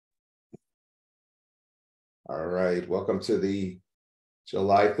All right, welcome to the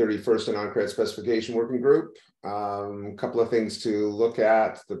July 31st AnonCreds Specification Working Group. A couple of things to look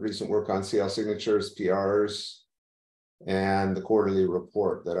at: the recent work on CL signatures, PRs, and the quarterly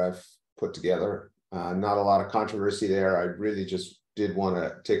report that I've put together. Not a lot of controversy there. I really just did want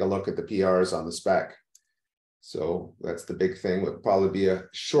to take a look at the PRs on the spec. So that's the big thing. Would probably be a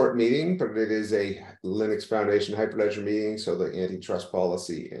short meeting, but it is a Linux Foundation Hyperledger meeting, so the antitrust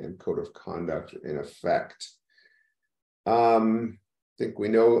policy and code of conduct are in effect. I think we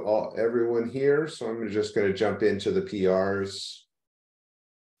know everyone here, so I'm just going to jump into the PRs,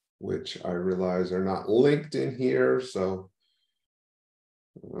 which I realize are not linked in here. So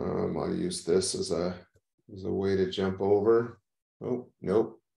I'll use this as a way to jump over. Oh,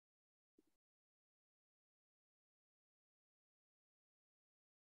 nope.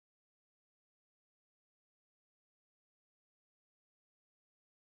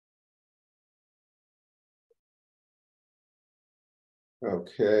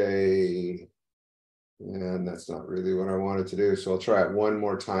 Okay, and that's not really what I wanted to do. So I'll try it one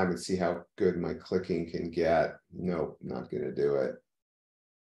more time and see how good my clicking can get. Nope, not going to do it.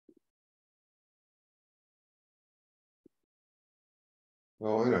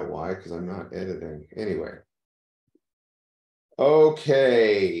 Oh, I know why, because I'm not editing. Anyway.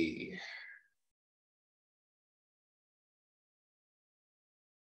 Okay.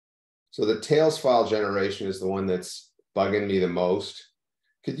 So the tails file generation is the one that's bugging me the most.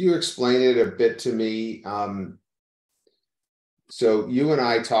 Could you explain it a bit to me? So you and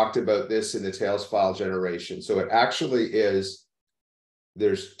I talked about this in the tails file generation. So it actually is,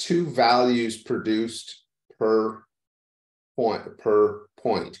 there's two values produced per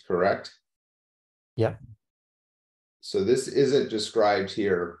point, correct? Yeah. So this isn't described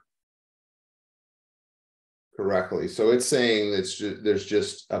here correctly. So it's saying there's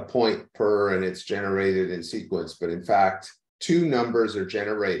just a point per and it's generated in sequence, but in fact, two numbers are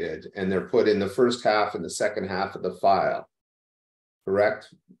generated and they're put in the first half and the second half of the file,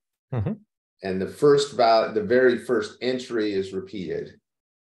 correct? Mm-hmm. And the very first entry is repeated.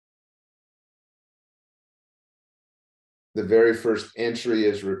 The very first entry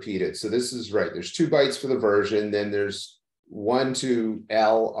is repeated. So this is right. There's 2 bytes for the version. Then there's 1 to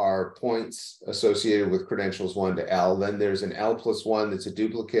L are points associated with credentials 1 to L. Then there's an L plus 1 that's a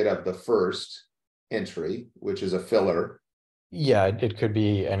duplicate of the first entry, which is a filler. Yeah, it could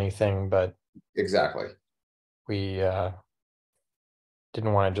be anything, but exactly. We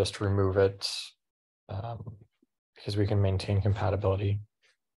didn't want to just remove it because we can maintain compatibility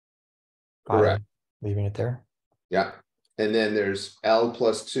by leaving it there. Yeah. And then there's L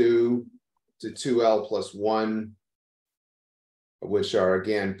plus 2 to 2L plus 1, which are,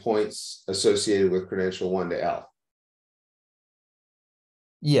 again, points associated with credential 1 to L.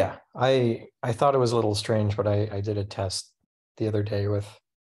 Yeah, I thought it was a little strange, but I did a test the other day with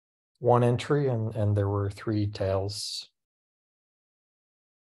 1 entry and there were 3 tails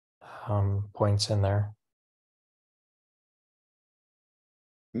points in there.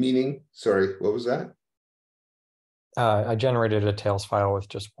 Meaning, sorry, what was that? I generated a tails file with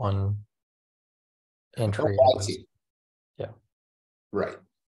just 1 entry. Oh, I see. Yeah. Right.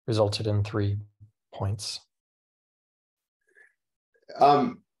 Resulted in 3 points.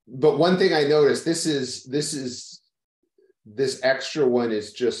 But one thing I noticed, this extra one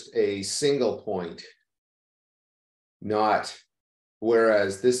is just a single point, not,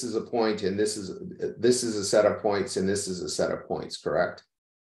 whereas this is a point and this is a set of points and this is a set of points, correct?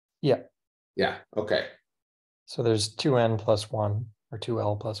 Yeah. Yeah. Okay. So there's 2n plus 1 or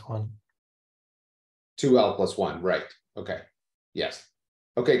 2l plus 1. 2l plus 1, right. Okay. Yes.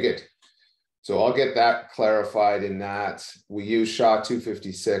 Okay, good. So I'll get that clarified in that. We use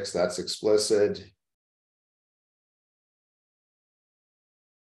SHA-256, that's explicit.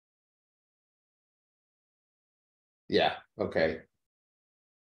 Yeah, okay.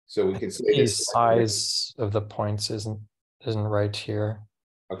 So we can say the size of the points isn't right here.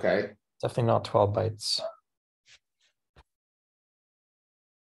 Okay. Definitely not 12 bytes.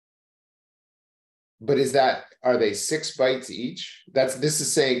 But are they 6 bytes each? This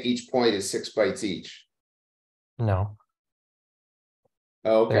is saying each point is 6 bytes each. No.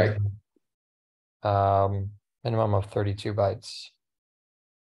 Oh, okay. Minimum of 32 bytes.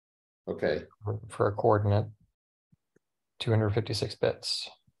 Okay. For a coordinate, 256 bits.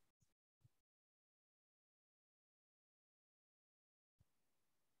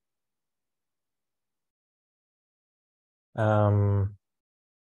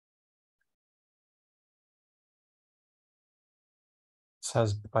 This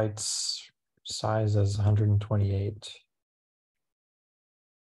has bytes size as 128.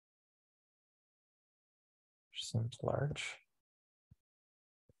 seems large.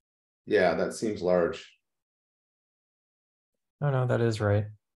 Yeah, that seems large. Oh no, that is right.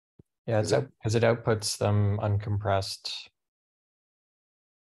 Yeah, Is it's it? because it outputs them uncompressed.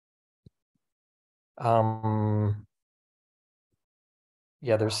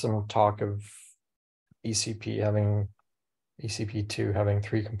 Yeah, there's some talk of ECP2 having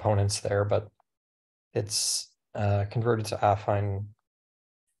 3 components there, but it's converted to affine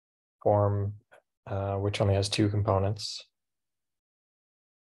form, which only has 2 components.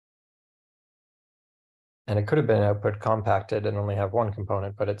 And it could have been output compacted and only have 1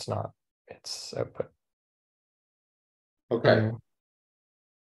 component, but it's not. It's output. Okay.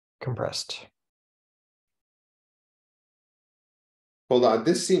 Compressed. Hold on.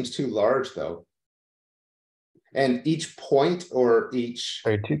 This seems too large though. And each point or each?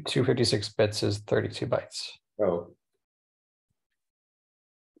 Sorry, 256 bits is 32 bytes. Oh.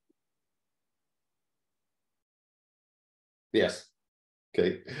 Yes.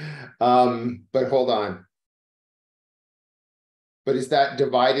 Okay. But hold on. But is that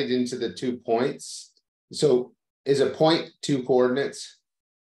divided into the 2 points? So is a point 2 coordinates?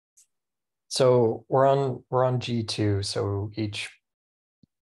 So we're on G2, so each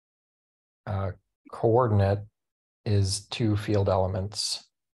coordinate is 2 field elements,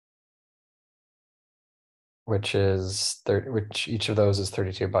 which each of those is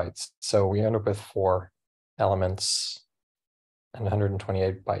 32 bytes. So we end up with 4 elements and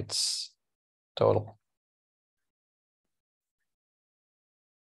 128 bytes total.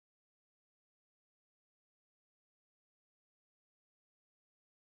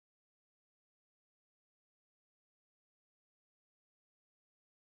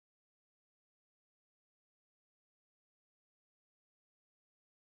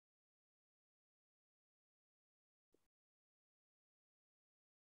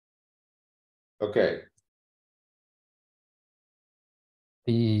 Okay.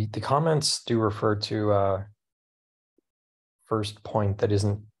 The comments do refer to first point that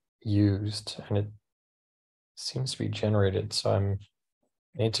isn't used, and it seems to be generated. So I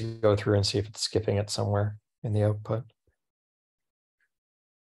need to go through and see if it's skipping it somewhere in the output.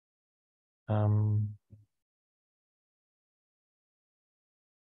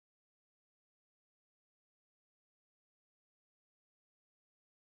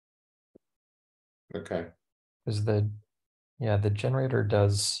 Okay. Because the generator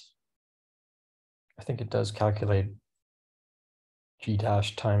does, I think it does calculate G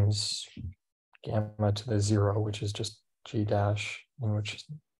dash times gamma to the 0, which is just G dash, and which is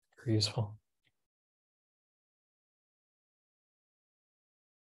very useful.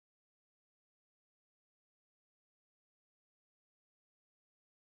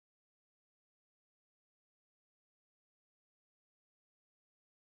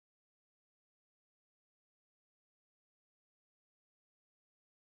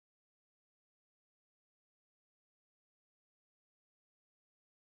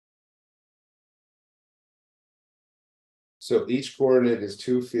 So each coordinate is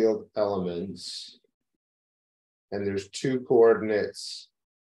 2 field elements. And there's 2 coordinates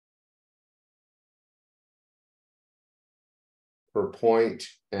per point,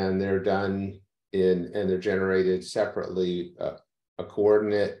 and they're done and they're generated separately, a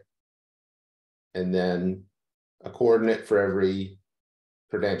coordinate and then a coordinate for every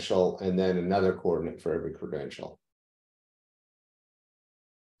credential and then another coordinate for every credential.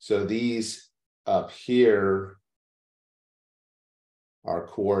 So these up here are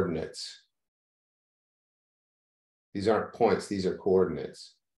coordinates. These aren't points, these are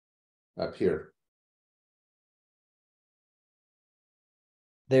coordinates up here.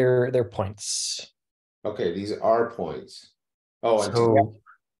 They're points. Okay, these are points. Oh, and so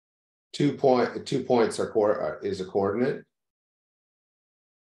 2 points are is a coordinate.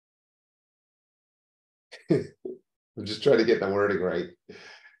 I'm just trying to get the wording right.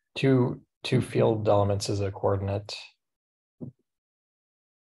 two field elements is a coordinate.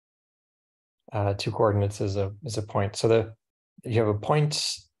 2 coordinates is a point. So you have a point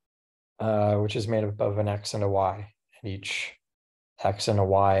which is made up of an x and a y, and each x and a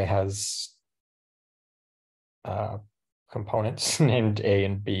y has components named A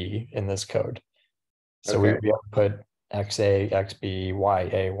and B in this code. So Okay. we output XA, XB,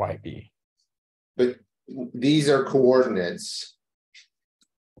 YA, YB. But these are coordinates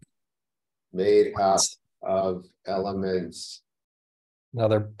made up of elements. No,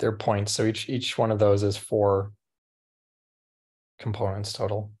 they're points. So each one of those is 4 components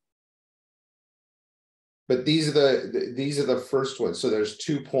total. But these are the first ones. So there's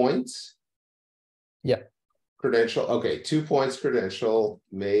 2 points. Yeah. Credential. Okay, 2 points credential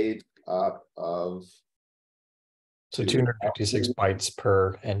made up of So 256 bytes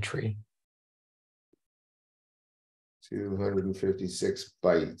per entry. 256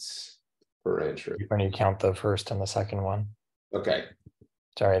 bytes per entry. When you count the first and the second one. Okay.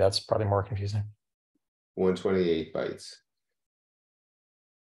 Sorry, that's probably more confusing. 128 bytes.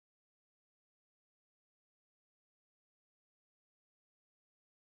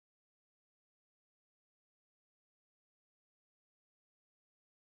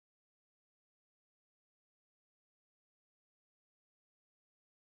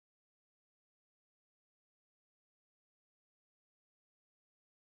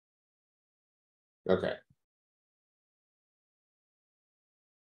 Okay.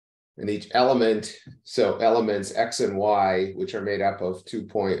 And each element, so elements X and Y, which are made up of two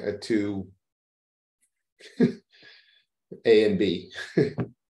A and B.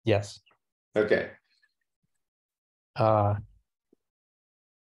 Yes. Okay.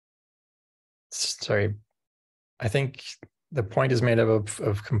 Sorry. I think the point is made up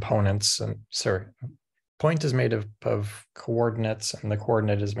of components, and sorry, point is made up of coordinates, and the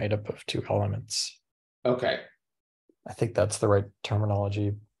coordinate is made up of two elements. Okay. I think that's the right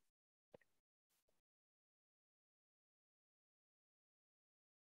terminology.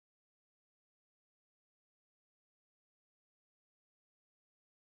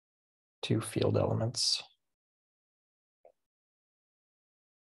 Two field elements.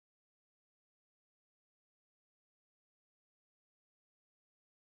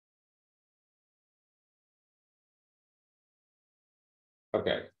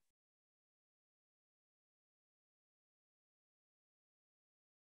 Okay.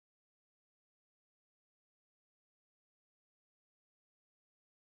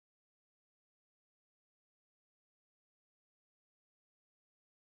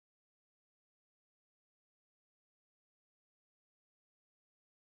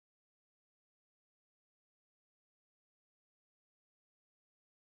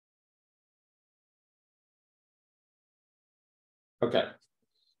 Okay.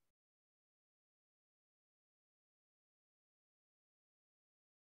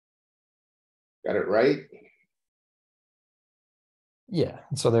 Got it right? Yeah,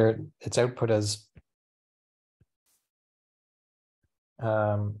 so there it's output as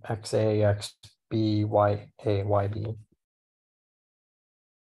XA, XB, YA, YB.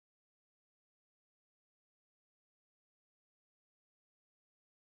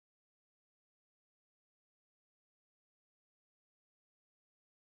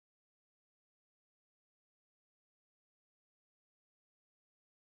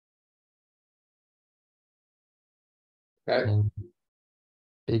 Okay. In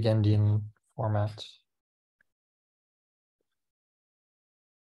big endian format.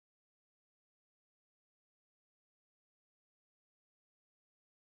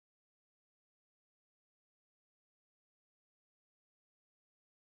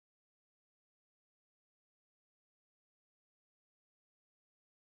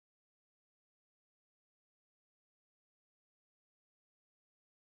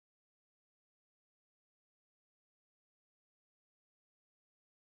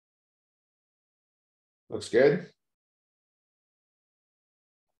 Looks good.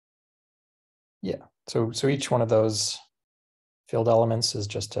 Yeah, so each one of those field elements is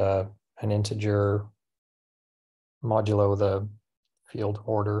just an integer modulo the field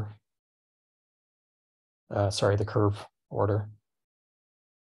order. Sorry, the curve order.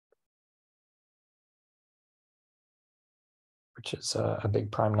 Which is a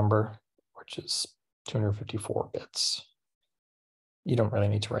big prime number, which is 254 bits. You don't really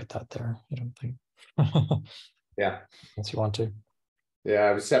need to write that there, you don't think? Yeah. Unless you want to. Yeah,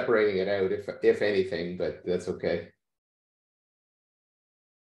 I was separating it out if anything, but that's okay.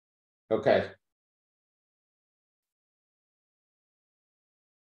 Okay.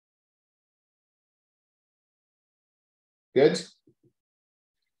 Good.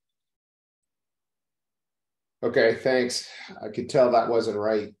 Okay, thanks. I could tell that wasn't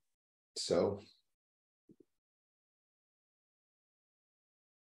right. So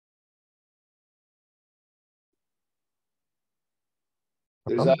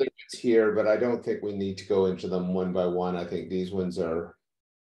there's other ones here, but I don't think we need to go into them one by one. I think these ones are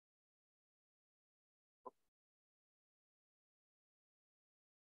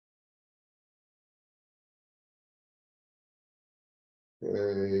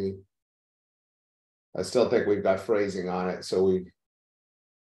I still think we've got phrasing on it, so we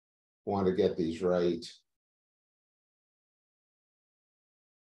want to get these right.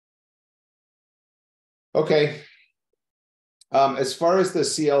 Okay. As far as the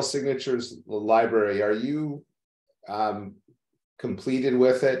CL signatures library, are you completed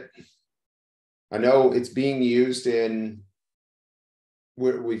with it? I know it's being used in.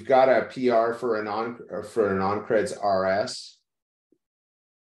 We've got a PR for an AnonCreds RS.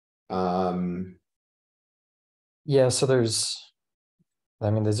 Yeah, so there's, I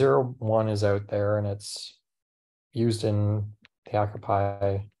mean, the 0.1 is out there and it's used in the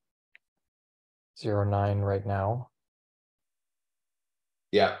Occupy 0.9 right now.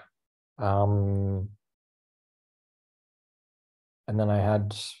 Yeah. And then I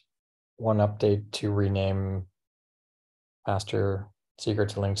had one update to rename master secret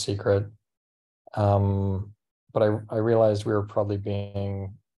to link secret. But I realized we were probably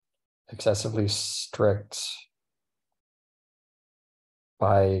being excessively strict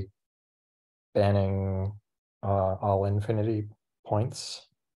by banning all infinity points.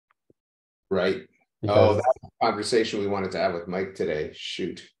 Right. Because, that's the conversation we wanted to have with Mike today.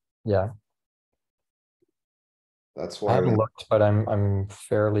 Shoot. yeah. That's I why haven't looked, but I'm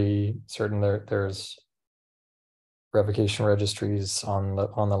fairly certain there's revocation registries on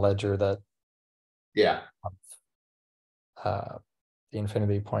the ledger that yeah. have the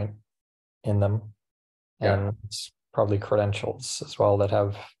infinity point in them. Yeah. And it's probably credentials as well that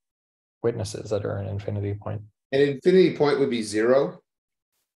have witnesses that are an infinity point. An infinity point would be 0.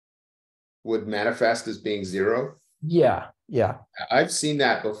 Would manifest as being 0. Yeah, yeah. I've seen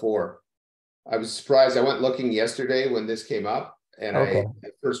that before. I was surprised. I went looking yesterday when this came up, and Okay. the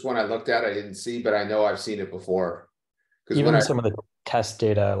first one I looked at, I didn't see, but I know I've seen it before. Because Even some of the test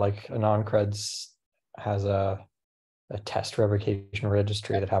data, like AnonCreds has a test revocation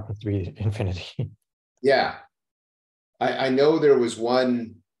registry that happens to be infinity. Yeah, I know there was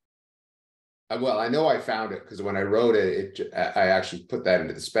one. Well, I know I found it because when I wrote it, I actually put that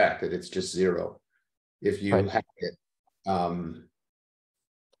into the spec that it's just 0 if you Right. have it.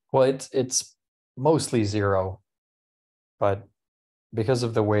 Well, it's mostly 0, but because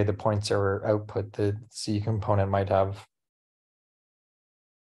of the way the points are output, the C component might have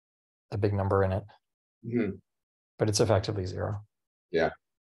a big number in it. Mm-hmm. But it's effectively 0. Yeah.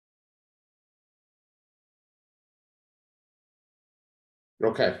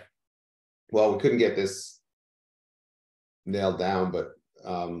 Okay. Well, we couldn't get this nailed down, but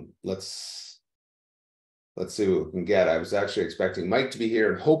let's see what we can get. I was actually expecting Mike to be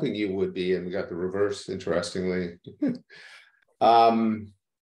here and hoping you would be, and we got the reverse, interestingly. And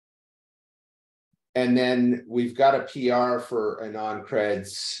then we've got a PR for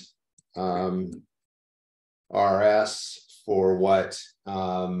AnonCreds RS for what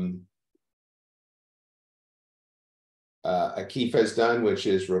Akifa has done, which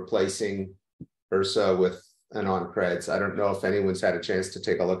is replacing Ursa with AnonCreds. I don't know if anyone's had a chance to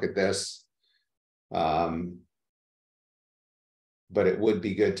take a look at this. But it would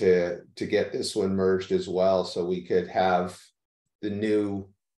be good to get this one merged as well, so we could have the new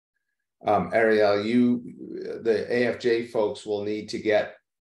Ariel. The AFJ folks will need to get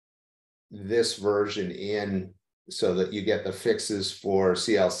this version in so that you get the fixes for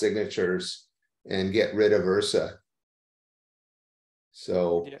CL signatures and get rid of Ursa.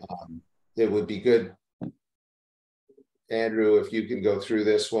 So it would be good, Andrew, if you can go through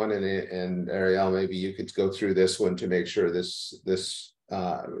this one, and Ariel, maybe you could go through this one to make sure Akif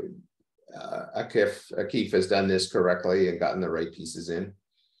has done this correctly and gotten the right pieces in.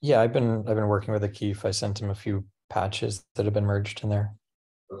 Yeah, I've been working with Akif. I sent him a few patches that have been merged in there.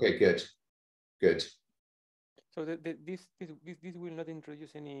 Okay, good. So this will not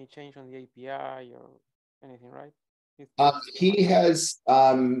introduce any change on the API or anything, right? He has.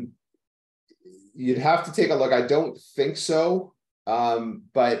 You'd have to take a look. I don't think so,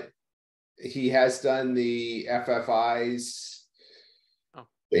 but he has done the FFIs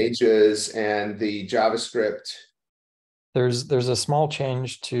changes and the JavaScript. There's a small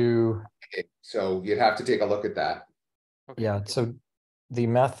change to. So you'd have to take a look at that. Okay. Yeah. So the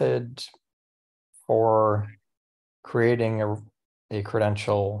method for creating a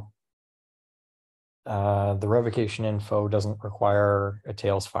credential, the revocation info doesn't require a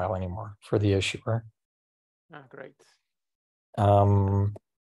tails file anymore for the issuer. Great.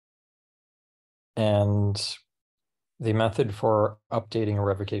 And the method for updating a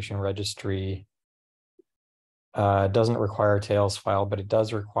revocation registry doesn't require a tails file, but it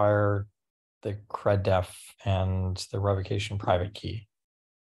does require the cred and the revocation private key.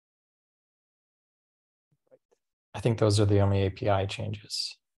 I think those are the only API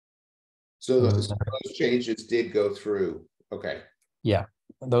changes. So those changes did go through. Okay. Yeah,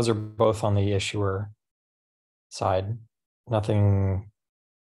 those are both on the issuer side. Nothing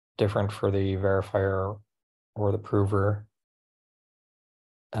different for the verifier or the prover,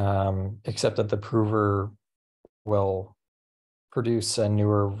 except that the prover will produce a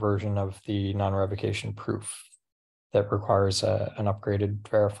newer version of the non-revocation proof that requires an upgraded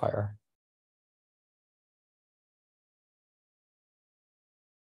verifier.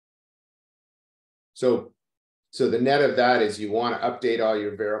 So the net of that is you want to update all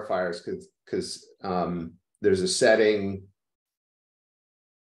your verifiers because there's a setting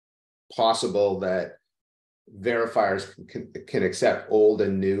possible that verifiers can accept old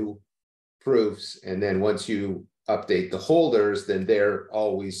and new proofs, and then once you update the holders, then they're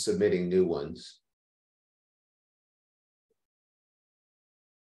always submitting new ones.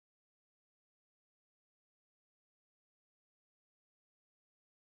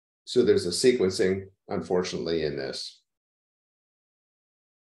 So there's a sequencing, unfortunately, in this.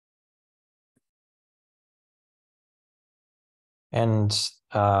 And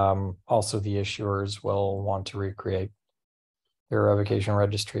also the issuers will want to recreate their revocation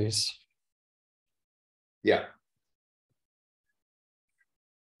registries. Yeah.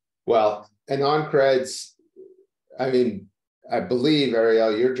 Well, AnonCreds, I mean, I believe,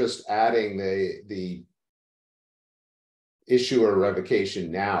 Ariel, you're just adding the issuer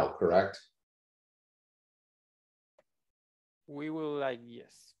revocation now, correct? We will like,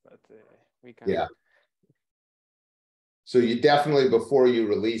 yes, but we can. Yeah. So you definitely, before you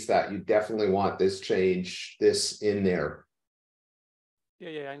release that, you definitely want this in there.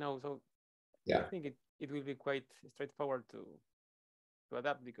 Yeah, I know. So yeah, I think it will be quite straightforward to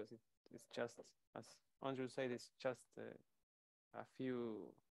adapt, because it's just, as Andrew said, it's just a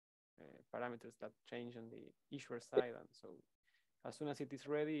few parameters that change on the issuer side, and so as soon as it is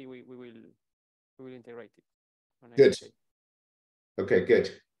ready, we will integrate it. Good. Okay,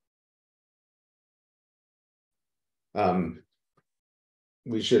 good.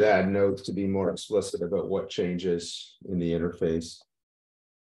 We should add notes to be more explicit about what changes in the interface.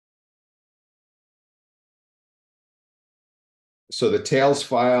 So the tails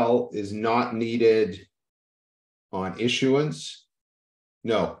file is not needed on issuance.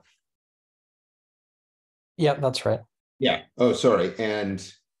 No. Yeah, that's right. Yeah. Oh, sorry. And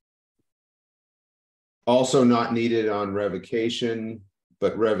also not needed on revocation,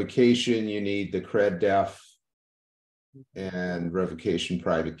 but revocation, you need the cred def and revocation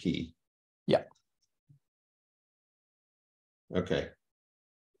private key. Yeah. Okay.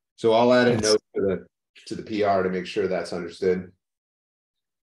 So I'll add a note to the PR to make sure that's understood.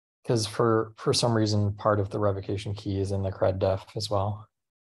 Because for some reason, part of the revocation key is in the cred def as well.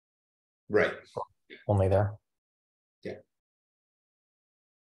 Right. Only there. Yeah.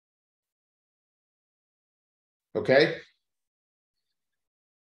 Okay.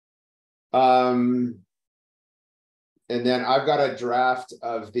 And then I've got a draft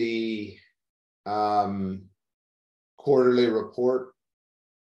of the quarterly report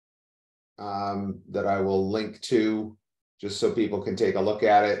that I will link to, just so people can take a look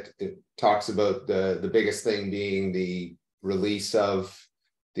at it. It talks about the biggest thing being the release of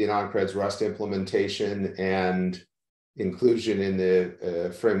the AnonCreds Rust implementation and inclusion in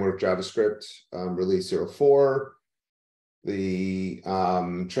the framework JavaScript release 04, the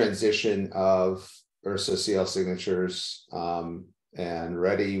transition of URSA CL signatures, and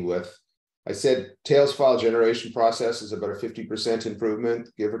ready with, I said Tails file generation process is about a 50% improvement,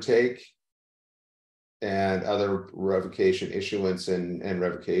 give or take. And other revocation issuance and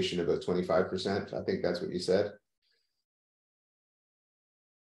revocation about 25%. I think that's what you said.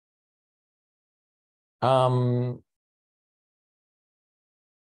 I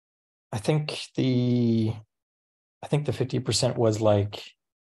think the 50% was like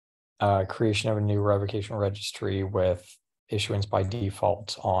creation of a new revocation registry with issuance by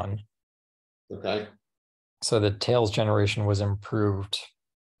default on. Okay. So the tails generation was improved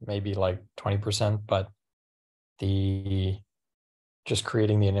maybe like 20%, but just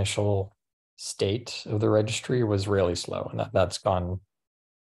creating the initial state of the registry was really slow, and that's gone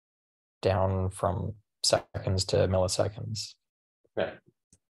down from seconds to milliseconds. Okay.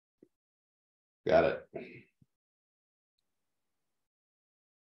 Got it.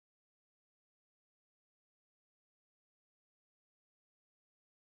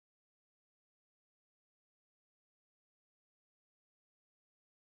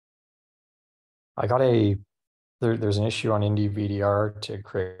 I got there's an issue on Indie VDR to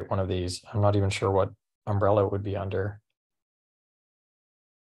create one of these. I'm not even sure what umbrella it would be under.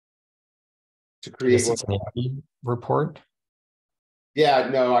 To create it's an Indie report. Yeah,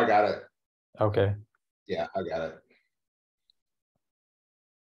 no, I got it. Okay. Yeah, I got it.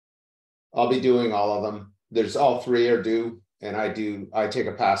 I'll be doing all of them. There's all three are due, and I take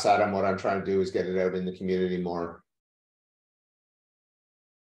a pass at them. What I'm trying to do is get it out in the community more.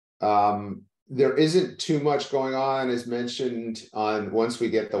 there isn't too much going on, as mentioned, on once we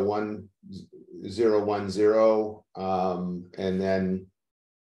get the 1010, and then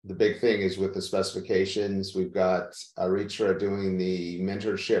the big thing is with the specifications. We've got Aritra doing the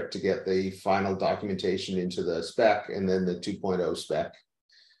mentorship to get the final documentation into the spec, and then the 2.0 spec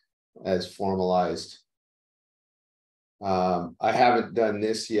as formalized. I haven't done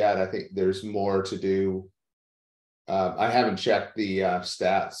this yet. I think there's more to do. I haven't checked the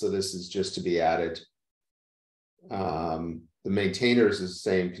stats, so this is just to be added. The maintainers is the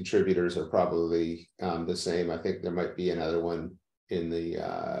same, contributors are probably the same. I think there might be another one in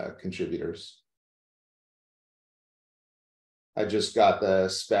the contributors. I just got the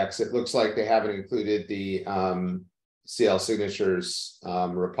specs. It looks like they haven't included the CL signatures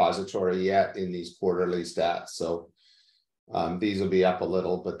repository yet in these quarterly stats. So these will be up a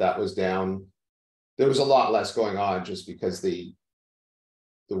little, but that was down. There was a lot less going on just because the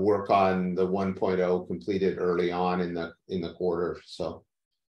work on the 1.0 completed early on in the quarter. So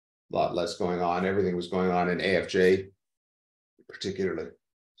a lot less going on. Everything was going on in AFJ particularly.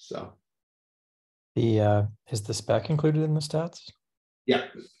 So the is the spec included in the stats? Yeah.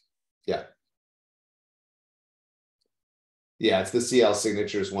 It's the CL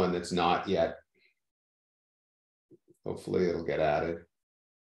signatures one that's not yet. Hopefully it'll get added.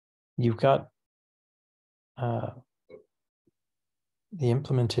 You've got the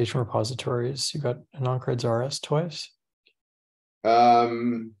implementation repositories. You got AnonCreds RS twice.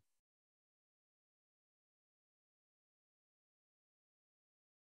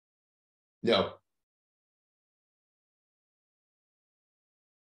 No.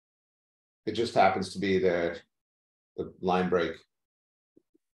 It just happens to be the line break.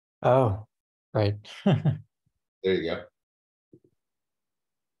 Oh, right. There you go.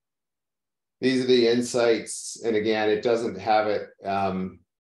 These are the insights. And again, it doesn't have it.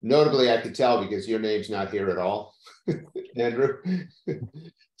 Notably, I could tell because your name's not here at all, Andrew.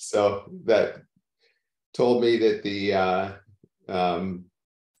 So that told me that the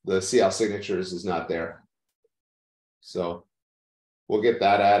CL signatures is not there. So we'll get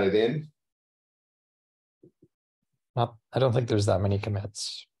that added in. I don't think there's that many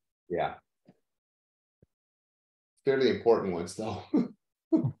commits. Yeah. Fairly important ones though.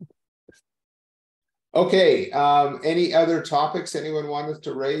 Okay, any other topics anyone wanted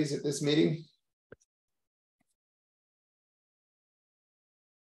to raise at this meeting?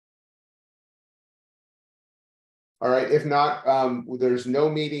 All right, if not, there's no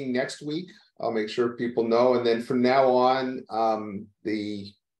meeting next week. I'll make sure people know. And then from now on,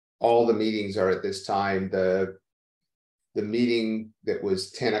 all the meetings are at this time. The meeting that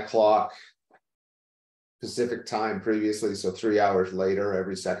was 10 o'clock Pacific time previously, so 3 hours later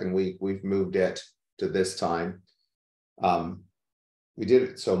every second week, we've moved it to this time. We did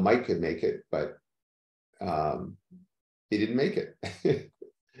it so Mike could make it, but he didn't make it.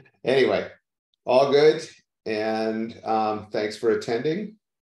 Anyway, all good. And thanks for attending.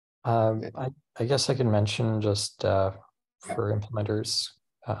 I guess I can mention just for implementers,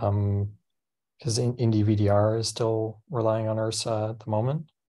 because Indie VDR is still relying on Ursa at the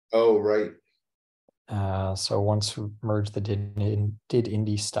moment. Oh, right. So once we merge the did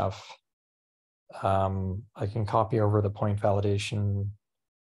Indie stuff, I can copy over the point validation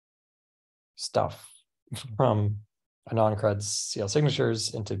stuff from AnonCreds CL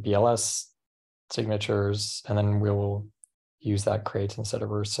signatures into BLS signatures, and then we'll use that crate instead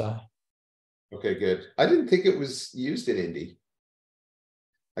of Ursa. Okay, good. I didn't think it was used in Indie.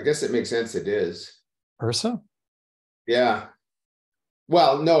 I guess it makes sense it is. Ursa? Yeah.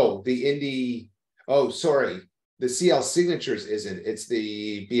 Well, no, the Indie, oh, sorry. The CL signatures isn't, it's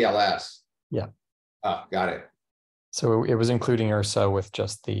the BLS. Yeah. Oh, got it. So it was including Ursa with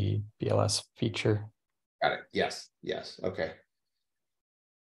just the BLS feature. Got it. Yes. Okay.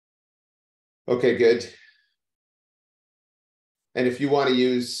 Okay, good. And if you want to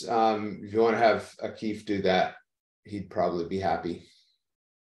use, if you want to have Akif do that, he'd probably be happy.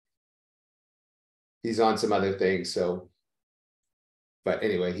 He's on some other things, so. But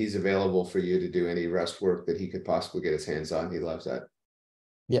anyway, he's available for you to do any Rust work that he could possibly get his hands on. He loves that.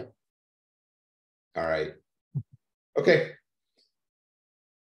 Yeah. All right. Okay.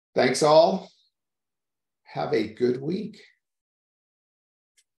 Thanks all. Have a good week.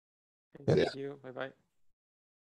 Thank you. Bye-bye.